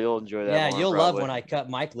 whitetail. You'll enjoy that. yeah, more, you'll love probably. when I cut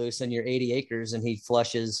Mike loose on your 80 acres and he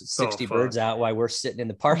flushes 60 fuck. birds out while we're sitting in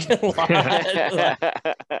the parking lot.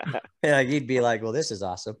 Yeah, he'd be like, "Well, this is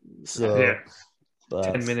awesome." So, Yeah, but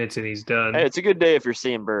 10 minutes and he's done. Hey, it's a good day if you're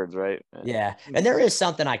seeing birds, right? yeah, and there is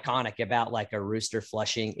something iconic about like a rooster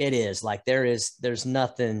flushing. It is like there's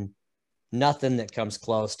nothing that comes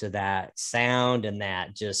close to that sound and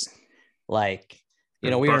that just like we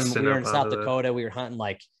And were busting in up South onto the- Dakota. We were hunting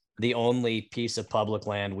like the only piece of public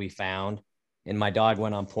land we found, and my dog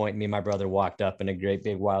went on point. Me and my brother walked up, and a great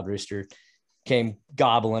big wild rooster came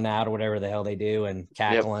gobbling out or whatever the hell they do and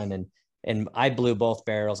cackling and I blew both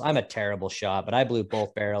barrels. I'm a terrible shot, but I blew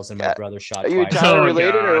both barrels and my brother shot Are you twice. Tyler Oh,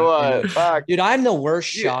 related or God. what? Fuck. Dude, I'm the worst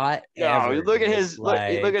shot No, ever. look at dude. his look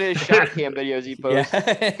Like- at his shot cam videos he posts.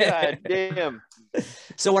 Yeah. God damn.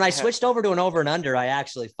 So when I switched over to an over and under, I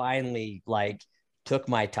actually finally like took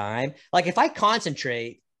my time. Like if I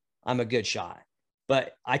concentrate, I'm a good shot.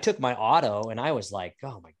 But I took my auto and I was like,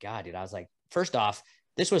 oh my God, dude. I was like, first off,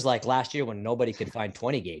 this was like last year when nobody could find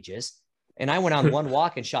 20 gauges. And I went on one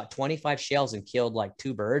walk and shot 25 shells and killed like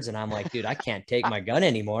 2 birds. And I'm like, dude, I can't take my gun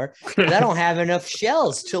anymore because I don't have enough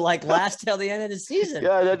shells to like last till the end of the season.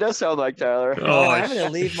 Yeah, that does sound like Tyler. Oh, I'm going to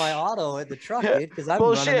leave my auto at the truck, dude, because I'm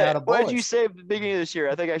Bullshit. running out of What bullets. did you say at the beginning of this year?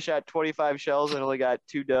 I think I shot 25 shells and only got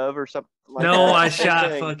 2 dove or something like that. No, I Same shot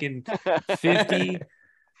thing. fucking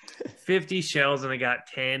 50 shells and I got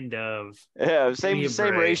 10 dove. Yeah, Give me a same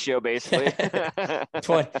break. ratio basically.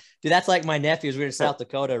 20. Dude, that's like my nephews. We were in South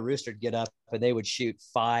Dakota. A rooster would get up and they would shoot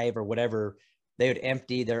 5 or whatever. They would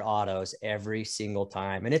empty their autos every single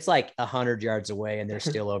time. And it's like 100 yards away and they're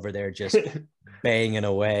still over there just banging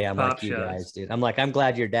away. I'm Pop like, you shots. guys, dude. I'm like, I'm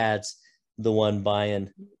glad your dad's the one buying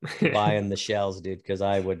the shells, dude, because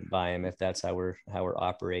I wouldn't buy them if that's how we're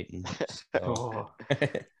operating. So. Oh.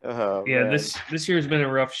 Oh, Yeah, man. this year's been a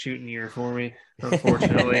rough shooting year for me,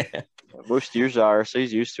 unfortunately. Most years are, so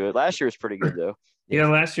he's used to it. Last year was pretty good though. Yeah,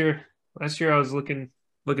 last year I was looking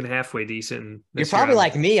halfway decent. And You're this year probably I'm-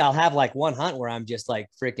 like me. I'll have like one hunt where I'm just like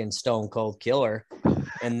freaking stone cold killer.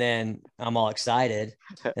 And then I'm all excited.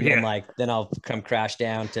 And then I'll come crash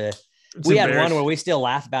down to, it's we had one embarrassing. where we still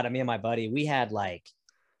laugh about it. Me and my buddy, we had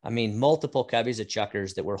multiple coveys of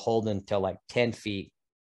chuckers that were holding till like 10 feet.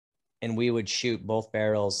 And we would shoot both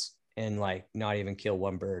barrels and like not even kill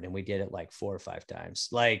one bird. And we did it like 4 or 5 times.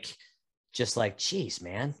 Like, just like, geez,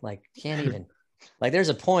 man, like can't even, like there's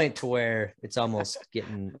a point to where it's almost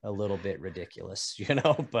getting a little bit ridiculous,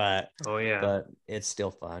 but Oh yeah. but it's still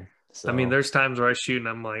fun. So I mean, there's times where I shoot and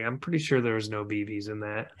I'm like, I'm pretty sure there was no BBs in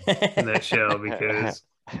that shell because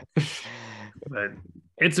but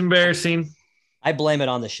it's embarrassing. I blame it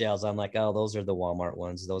on the shells. I'm like, oh, those are the Walmart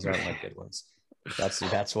ones. Those aren't my good ones.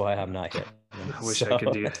 That's why I'm not hitting them. I wish I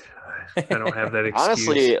could do I don't have that excuse.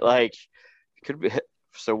 Honestly, like could be.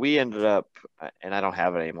 So we ended up, and I don't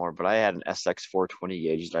have it anymore, but I had an SX 420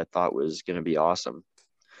 gauge that I thought was going to be awesome,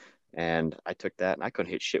 and I took that and I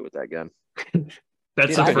couldn't hit shit with that gun. That's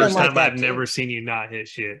Dude, the I've first been like time that I've too. never seen you not hit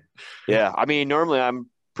shit. Yeah, I mean normally I'm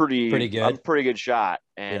pretty good. I'm a pretty good shot,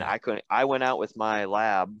 and Yeah. I went out with my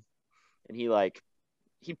lab, and he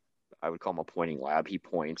I would call him a pointing lab. He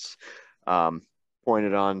points,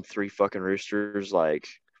 pointed on 3 fucking roosters like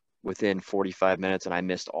within 45 minutes, and I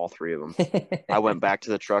missed all 3 of them. I went back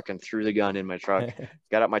to the truck and threw the gun in my truck,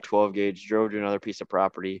 got out my 12 gauge, drove to another piece of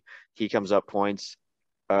property. He comes up, points,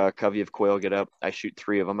 covey of quail get up. I shoot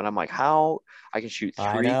 3 of them, and I'm like, how I can shoot 3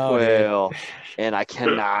 I know, quail, and I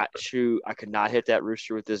could not hit that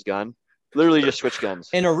rooster with this gun. Literally just switch guns.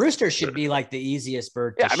 And a rooster should be like the easiest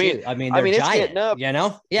bird to Yeah, I mean- shoot. I mean, I they're mean, it's giant, getting up.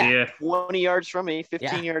 Yeah. Yeah. 20 yards from me,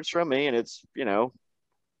 15 yards from me, and it's,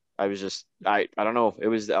 I was just, I don't know. It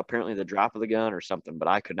was apparently the drop of the gun or something, but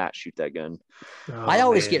I could not shoot that gun. Oh, I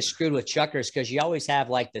always man. get screwed with chuckers because you always have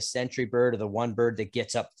like the sentry bird or the one bird that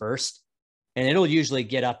gets up first, and it'll usually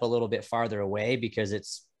get up a little bit farther away because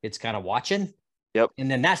it's kind of watching. Yep. And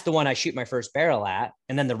then that's the one I shoot my first barrel at,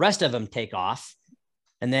 and then the rest of them take off,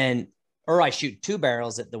 and then or I shoot 2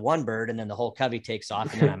 barrels at the one bird, and then the whole covey takes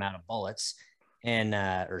off, and then I'm out of bullets and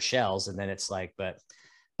or shells, and then it's like, but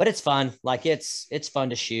it's fun. Like it's fun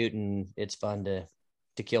to shoot and it's fun to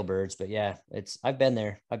kill birds. But yeah, I've been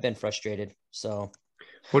there. I've been frustrated. So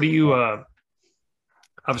What do you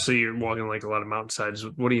obviously you're walking like a lot of mountainsides.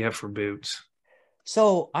 What do you have for boots?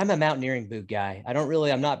 So I'm a mountaineering boot guy.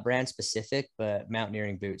 I'm not brand specific, but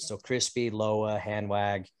mountaineering boots. So Crispy, Loa,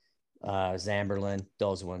 Handwag, Zamberlin,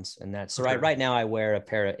 those ones. And that's so Okay. right now I wear a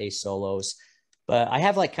pair of Ace Solos, but I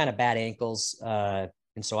have like kind of bad ankles. And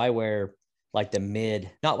so I wear like the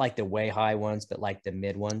mid, not like the way high ones, but like the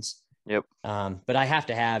mid ones. Yep. But I have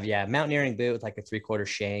to have, mountaineering boot with like a 3/4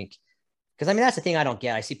 shank. Cause I mean, that's the thing I don't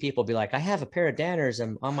get. I see people be like, I have a pair of Danners.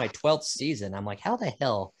 I'm on my 12th season. I'm like, how the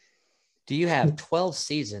hell do you have 12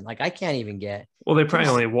 season? Like, I can't even get. Well, they probably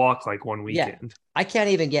only walk like one weekend. I can't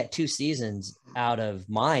even get 2 seasons out of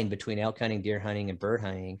mine between elk hunting, deer hunting, and bird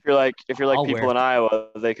hunting. If you're like people in Iowa,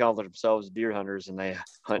 they call themselves deer hunters and they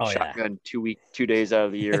hunt shotgun 2 days out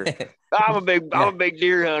of the year. I'm a big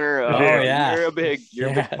deer hunter. You're a big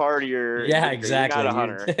partier. Exactly. You're not a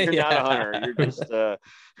hunter. You're not a hunter. You're just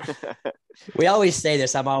we always say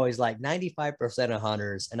this. I'm always like 95% of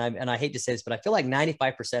hunters, and I hate to say this, but I feel like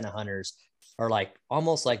 95% of hunters are like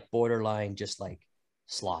almost like borderline just like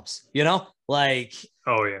slobs, like,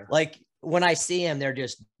 oh yeah, like when I see them, they're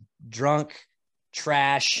just drunk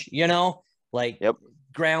trash, like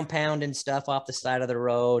ground pounding stuff off the side of the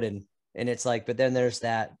road. And it's like, but then there's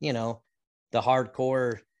that, the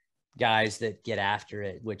hardcore guys that get after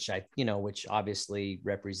it, which which obviously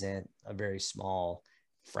represent a very small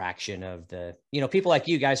fraction of the, people like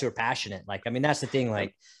you guys who are passionate. Like, I mean, that's the thing.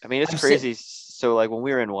 Like, I mean, it's crazy. So like when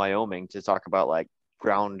we were in Wyoming to talk about like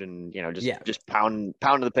ground and, just pound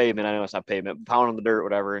the pavement. I know it's not pavement, pounding the dirt,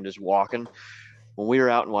 whatever, and just walking. When we were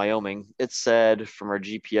out in Wyoming, it said from our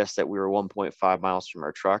GPS that we were 1.5 miles from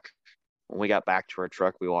our truck. When we got back to our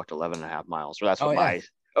truck, we walked 11.5 miles. Or that's what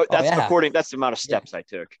that's the amount of steps I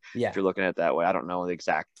took. Yeah. If you're looking at it that way, I don't know the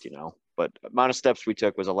exact, but the amount of steps we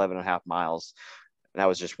took was 11.5 miles. And that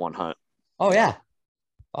was just one hunt. Oh yeah.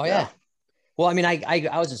 Well, I mean,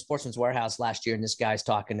 I was in Sportsman's Warehouse last year, and this guy's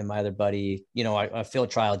talking to my other buddy, a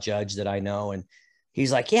field trial judge that I know. And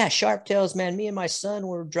he's like, yeah, sharptails, man. Me and my son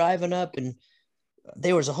were driving up, and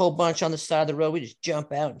there was a whole bunch on the side of the road. We just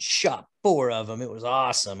jump out and shot 4 of them. It was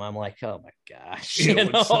awesome. I'm like, oh my gosh.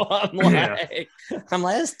 I'm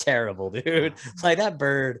like, that's terrible, dude. It's like that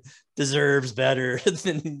bird deserves better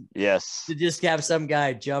than to just have some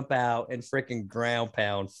guy jump out and freaking ground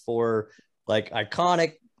pound 4 like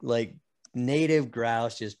iconic, like native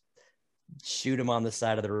grouse, just shoot him on the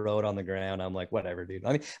side of the road on the ground. I'm like, whatever, dude.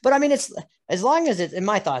 I mean, it's as long as it's, and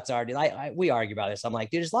my thoughts are, dude, we argue about this. I'm like,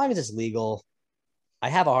 dude, as long as it's legal, I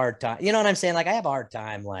have a hard time. You know what I'm saying? Like, I have a hard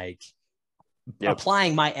time, like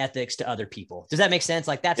applying my ethics to other people. Does that make sense?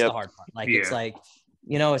 Like, that's the hard part. Like, it's like,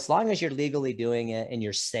 as long as you're legally doing it and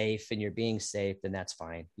you're safe and you're being safe, then that's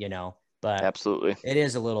fine, but absolutely, it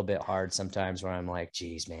is a little bit hard sometimes where I'm like,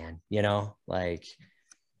 geez, man, like,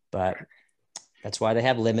 but that's why they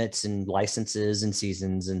have limits and licenses and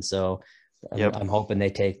seasons. And so I'm hoping they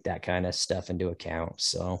take that kind of stuff into account.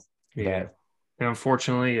 So, and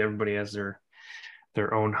unfortunately, everybody has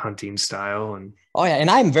their own hunting style. And and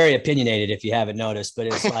I'm very opinionated, if you haven't noticed, but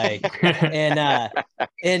it's like, and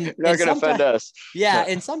you're not going to offend us. Yeah.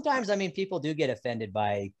 And sometimes, I mean, people do get offended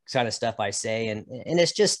by kind of stuff I say. And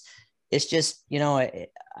it's just,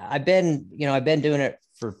 I've been doing it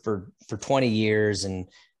for 20 years and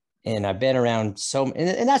I've been around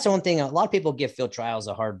and that's the one thing. A lot of people give field trials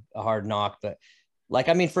a hard knock, but like,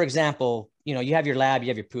 I mean, for example, you have your lab, you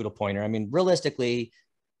have your poodle pointer. I mean, realistically,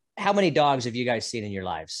 how many dogs have you guys seen in your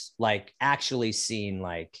lives? Like actually seen,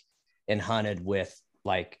 like, and hunted with,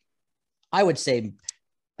 like, I would say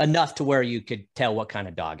enough to where you could tell what kind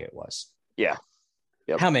of dog it was. Yeah.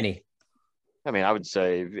 Yep. How many? I mean, I would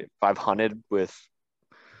say if I've hunted with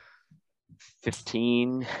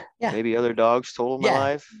 15, maybe other dogs total in my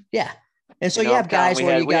life. Yeah. And so you have guys we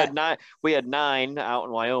had 9 out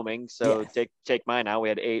in Wyoming. So take mine out. We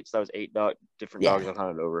had 8. So that was 8 different dogs I've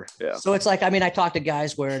hunted over. Yeah. So it's like, I mean, I talked to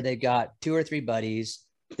guys where they've got 2 or 3 buddies.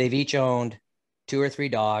 They've each owned 2 or 3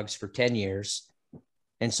 dogs for 10 years.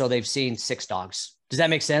 And so they've seen 6 dogs. Does that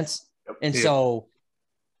make sense? Yep. And so,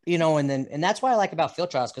 and that's why I like about field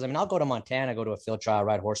trials. Cause I mean, I'll go to Montana, go to a field trial,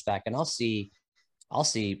 ride horseback, and I'll see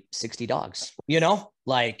 60 dogs,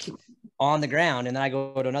 like on the ground. And then I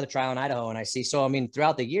go to another trial in Idaho and I see, so, I mean,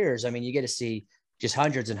 throughout the years, I mean, you get to see just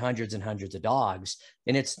hundreds and hundreds and hundreds of dogs.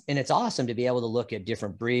 And it's awesome to be able to look at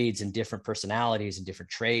different breeds and different personalities and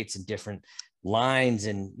different traits and different lines.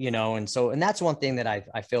 And, and that's one thing that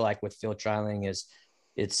I feel like with field trialing is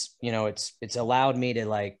it's allowed me to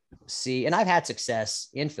like see, and I've had success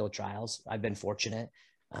in field trials. I've been fortunate.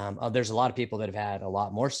 There's a lot of people that have had a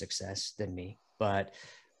lot more success than me, but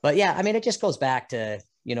yeah, I mean, it just goes back to,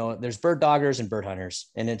 there's bird doggers and bird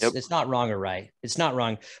hunters, and it's not wrong or right. It's not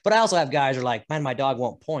wrong. But I also have guys who are like, man, my dog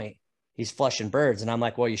won't point. He's flushing birds. And I'm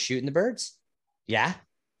like, well, you shooting the birds? Yeah.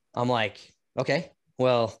 I'm like, okay,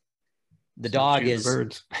 well, the dog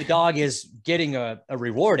is getting a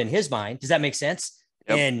reward in his mind. Does that make sense?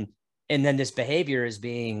 Yep. And then this behavior is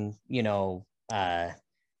being,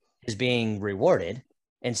 is being rewarded.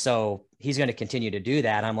 And so he's going to continue to do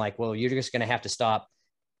that. I'm like, well, you're just going to have to stop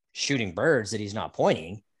shooting birds that he's not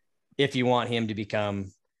pointing if you want him to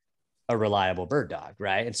become a reliable bird dog.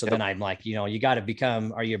 Right. And so then I'm like, you got to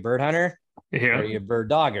become, are you a bird hunter? Yeah. Or are you a bird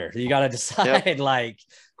dogger? You got to decide, like,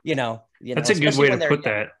 that's a good way to put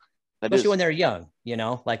that. Especially when they're young,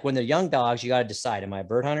 like when they're young dogs, you got to decide, am I a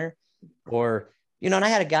bird hunter or, and I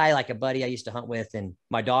had a guy, like a buddy I used to hunt with, and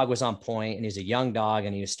my dog was on point and he's a young dog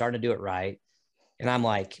and he was starting to do it right. And I'm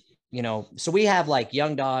like, so we have like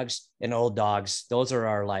young dogs and old dogs. Those are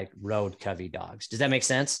our like road covey dogs. Does that make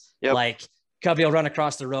sense? Yep. Like covey will run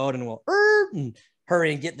across the road and we'll and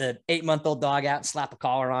hurry and get the 8-month-old dog out and slap a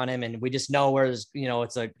collar on him. And we just know where there's,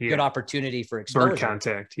 it's a good opportunity for exposure. Bird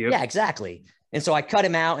contact. Yep. Yeah, exactly. And so I cut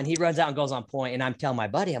him out and he runs out and goes on point. And I'm telling my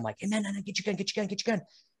buddy, I'm like, hey, man, get your gun.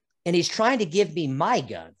 And he's trying to give me my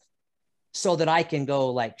gun so that I can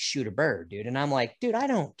go like shoot a bird, dude. And I'm like, dude, I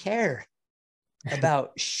don't care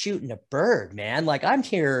about shooting a bird, man. Like I'm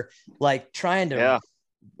here, like trying to,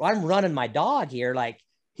 I'm running my dog here. Like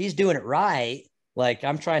he's doing it right. Like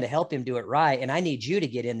I'm trying to help him do it right. And I need you to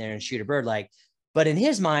get in there and shoot a bird. Like, but in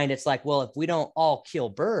his mind, it's like, well, if we don't all kill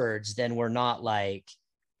birds, then we're not like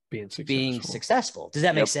being successful. Does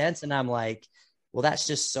that make sense? And I'm like, well, that's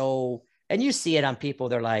just so, and you see it on people.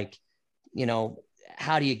 They're like,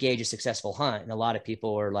 how do you gauge a successful hunt? And a lot of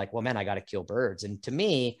people are like, well, man, I got to kill birds. And to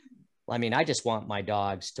me, I mean, I just want my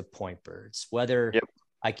dogs to point birds, whether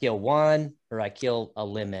I kill one or I kill a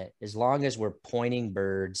limit, as long as we're pointing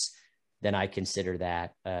birds, then I consider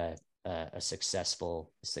that a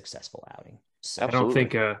successful outing. So, I don't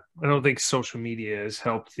think social media has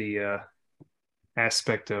helped the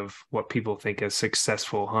aspect of what people think a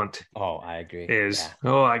successful hunt. Oh, I agree. I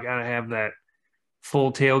gotta have that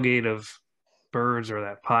full tailgate of birds or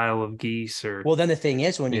that pile of geese. Or well, then the thing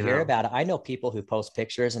is, when you hear about it, I know people who post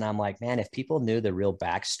pictures and I'm like, man, if people knew the real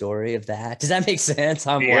backstory of that, does that make sense?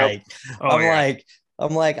 I'm like,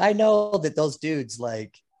 I know that those dudes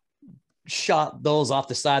like shot those off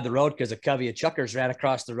the side of the road because a covey of chuckers ran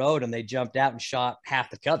across the road and they jumped out and shot half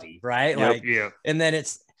the covey, right? And then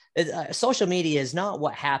it's social media is not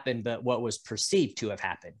what happened, but what was perceived to have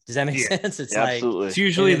happened. Does that make sense? It's absolutely. It's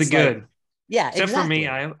usually the good. Like, yeah, except for me,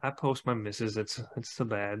 I post my misses. It's the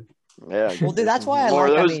bad. Yeah. Well, dude, that's why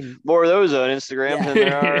more of those on Instagram than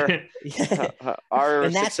there are.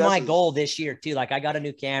 And that's my goal this year too. Like I got a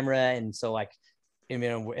new camera, and so like,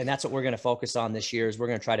 and that's what we're going to focus on this year is we're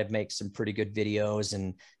going to try to make some pretty good videos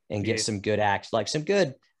and get some good action, like some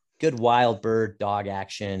good wild bird dog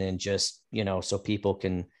action, and just so people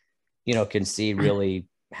can see really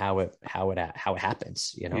how it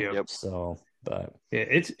happens. So. But yeah,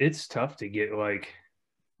 it's tough to get like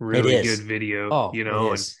really good video, and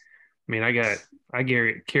I mean, I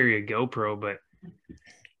carry a GoPro, but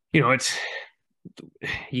it's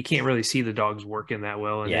you can't really see the dogs working that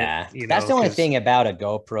well. That's the only thing about a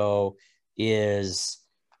GoPro is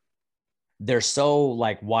they're so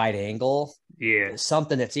like wide angle. Yeah,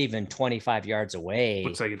 something that's even 25 yards away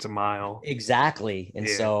looks like it's a mile. Exactly, and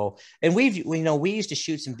so we used to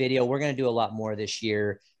shoot some video. We're going to do a lot more this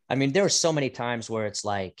year. I mean, there were so many times where it's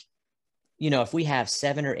like, if we have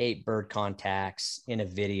 7 or 8 bird contacts in a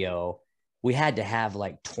video, we had to have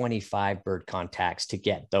like 25 bird contacts to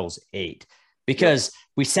get those 8 because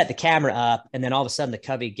we set the camera up and then all of a sudden the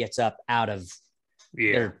covey gets up out of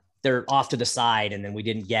they're off to the side and then we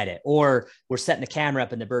didn't get it. Or we're setting the camera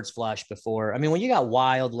up and the birds flush before. I mean, when you got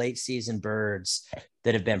wild late season birds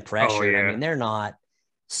that have been pressured, I mean, they're not.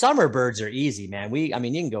 Summer birds are easy, man. You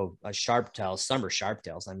can go summer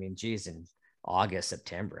sharptails. I mean, geez, in August,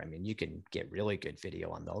 September, I mean, you can get really good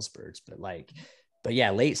video on those birds, but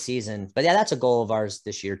yeah, late season. But yeah, that's a goal of ours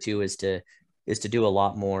this year too, is to do a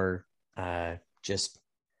lot more, a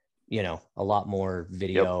lot more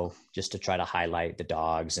video just to try to highlight the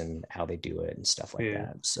dogs and how they do it and stuff like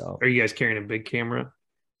that. So are you guys carrying a big camera?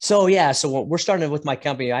 So we're starting with my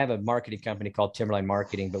company. I have a marketing company called Timberline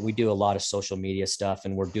Marketing, but we do a lot of social media stuff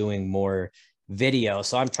and we're doing more video.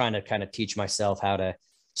 So I'm trying to kind of teach myself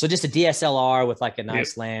so just a DSLR with like a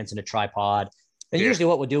nice lens and a tripod. And usually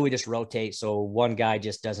what we'll do, we just rotate. So one guy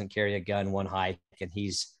just doesn't carry a gun, one hike, and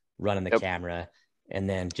he's running the camera, and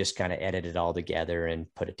then just kind of edit it all together and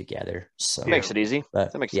put it together. So makes it easy.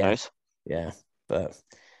 That makes it nice. Yeah. But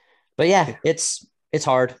yeah, it's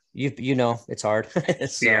hard. It's hard.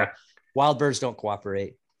 Wild birds don't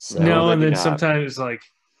cooperate. So. No, and then sometimes like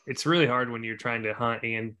it's really hard when you're trying to hunt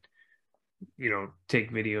and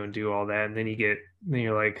take video and do all that, and then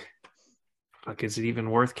you're like, fuck, is it even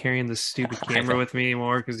worth carrying this stupid camera with me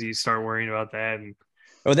anymore? Because you start worrying about that. And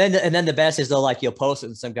then the best is though, like you'll post it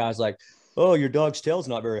and some guy's like, oh, your dog's tail's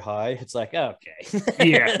not very high. It's like, okay.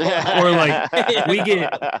 Yeah. Or like we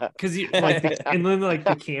get, because like and then like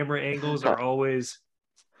the camera angles are always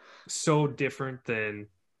so different than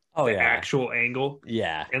the actual angle.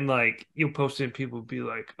 Yeah. And like you'll post it and people will be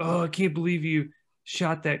like, oh, I can't believe you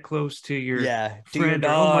shot that close to your friend. Your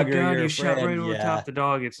dog, or, oh my God, you shot right over top of the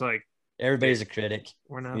dog. It's like, everybody's a critic.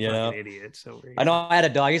 We're not fucking idiots. So I know I had a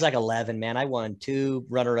dog. He's like 11, man. I won 2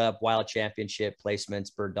 runner-up wild championship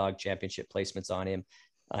placements, bird dog championship placements on him.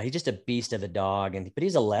 He's just a beast of a dog, but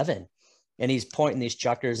he's 11, and he's pointing these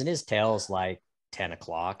chuckers, and his tail's like 10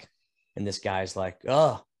 o'clock. And this guy's like,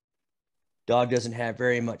 oh, dog doesn't have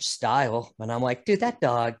very much style. And I'm like, dude, that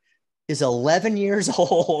dog is 11 years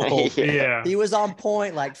old. Yeah. He was on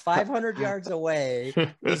point like 500 yards away.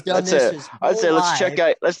 He's done this. I'd say let's check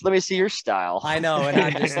out. Let me see your style. I know. And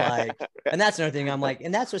I'm just like, and that's another thing. I'm like,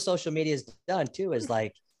 and that's what social media has done too, is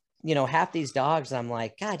like, you know, half these dogs, I'm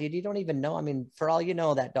like, God, dude, you don't even know. I mean, for all you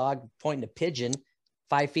know, that dog pointing a pigeon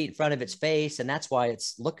 5 feet in front of its face. And that's why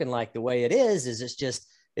it's looking like the way it is it's just,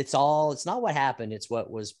 it's not what happened. It's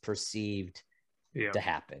what was perceived to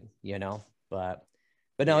happen, you know, but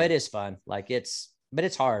no, it is fun. Like but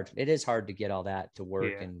it's hard. It is hard to get all that to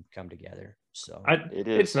work and come together. So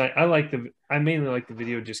it's not, I mainly like the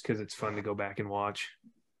video just because it's fun to go back and watch.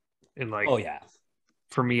 And like,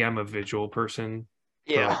 for me, I'm a visual person.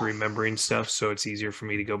 For like remembering stuff. So it's easier for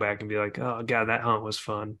me to go back and be like, oh God, that hunt was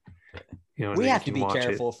fun. You know, we have to be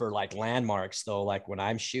careful for like landmarks though. Like when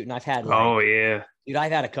I'm shooting, I've had dude,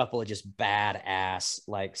 I've had a couple of just badass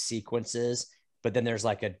like sequences, but then there's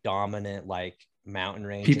like a dominant like mountain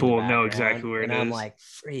range. People will know exactly where it is. I'm like,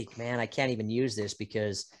 freak, man, I can't even use this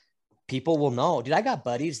because people will know. Dude, I got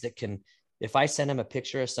buddies that can, if I send them a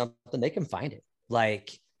picture of something, they can find it. Like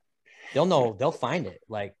they'll know, they'll find it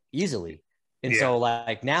like easily. And so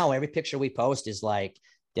like now every picture we post is like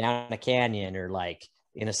down a canyon or like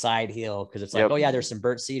in a side hill. Cause it's like, oh yeah, there's some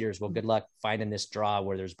burnt cedars. Well, good luck finding this draw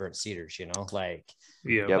where there's burnt cedars, you know, like,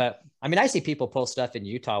 but I mean, I see people post stuff in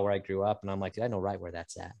Utah where I grew up and I'm like, dude, I know right where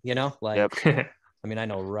that's at, you know, like, I mean, I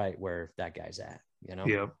know right where that guy's at, you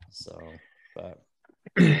know? So, but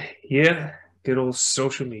yeah, good old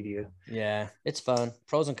social media. Yeah. It's fun.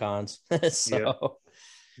 Pros and cons. So,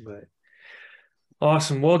 but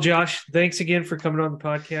awesome. Well, Josh, thanks again for coming on the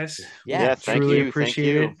podcast. Yeah, thank really you.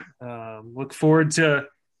 Appreciate it. Look forward to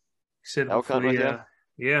elk hunt with you.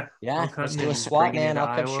 Yeah. Let's do a swap, man.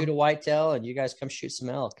 I'll come shoot a whitetail and you guys come shoot some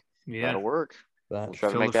elk. Yeah. That'll work. But we'll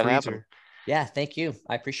try to make that happen. Yeah, thank you.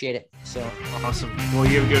 I appreciate it. So awesome. Well,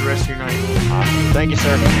 you have a good rest of your night. Awesome. Thank you,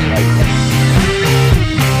 sir.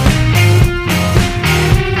 Bye.